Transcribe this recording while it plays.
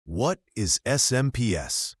What is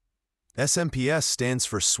SMPS? SMPS stands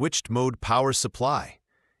for Switched Mode Power Supply.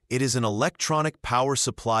 It is an electronic power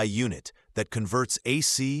supply unit that converts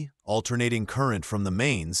AC, alternating current from the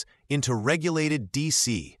mains, into regulated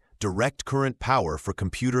DC, direct current power for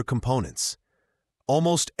computer components.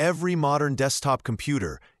 Almost every modern desktop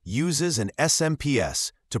computer uses an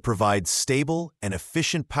SMPS to provide stable and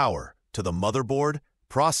efficient power to the motherboard,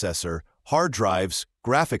 processor, hard drives,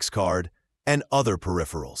 graphics card, and other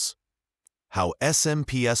peripherals. How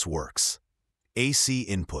SMPS works. AC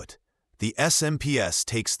input. The SMPS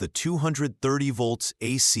takes the 230 volts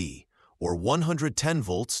AC, or 110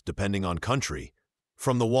 volts depending on country,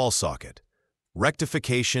 from the wall socket.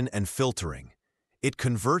 Rectification and filtering. It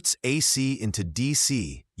converts AC into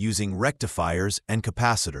DC using rectifiers and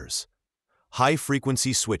capacitors.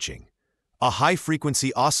 High-frequency switching. A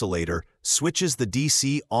high-frequency oscillator switches the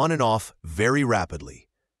DC on and off very rapidly,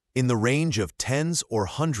 in the range of tens or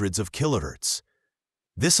hundreds of kilohertz.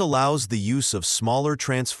 This allows the use of smaller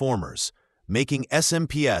transformers, making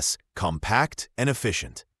SMPS compact and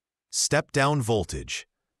efficient. Step-down voltage.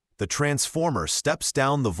 The transformer steps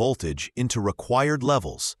down the voltage into required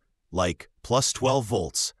levels, like plus 12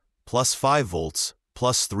 volts, plus 5 volts,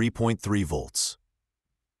 plus 3.3 volts.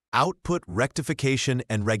 Output rectification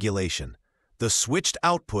and regulation. The switched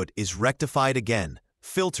output is rectified again,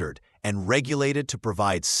 filtered, and regulated to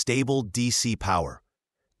provide stable DC power.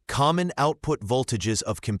 Common output voltages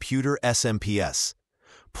of computer SMPS.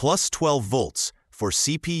 Plus 12 volts for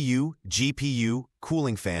CPU, GPU,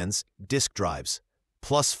 cooling fans, disk drives.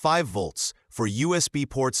 Plus 5 volts for USB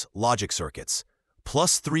ports, logic circuits.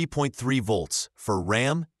 Plus 3.3 volts for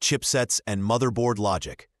RAM, chipsets, and motherboard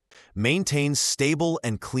logic. Maintains stable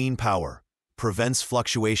and clean power. Prevents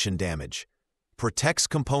fluctuation damage. Protects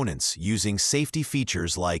components using safety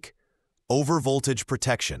features like overvoltage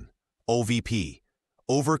protection, OVP,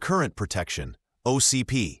 overcurrent protection,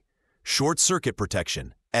 OCP, short circuit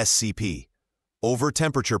protection, SCP,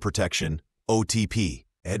 over-temperature protection, OTP.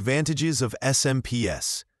 Advantages of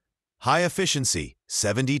SMPS. High efficiency,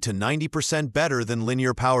 70 to 90% better than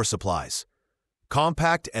linear power supplies.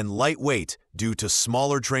 Compact and lightweight due to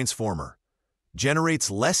smaller transformer. Generates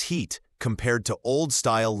less heat compared to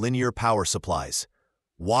old-style linear power supplies.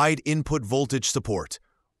 Wide input voltage support,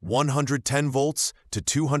 110 volts to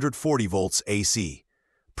 240 volts AC.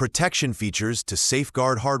 Protection features to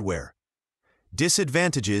safeguard hardware.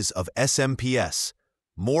 Disadvantages of SMPS.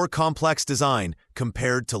 More complex design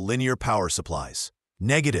compared to linear power supplies.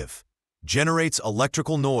 Negative. Generates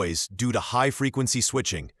electrical noise due to high-frequency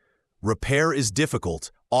switching. Repair is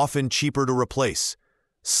difficult, often cheaper to replace.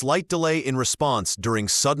 Slight delay in response during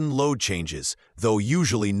sudden load changes, though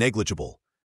usually negligible.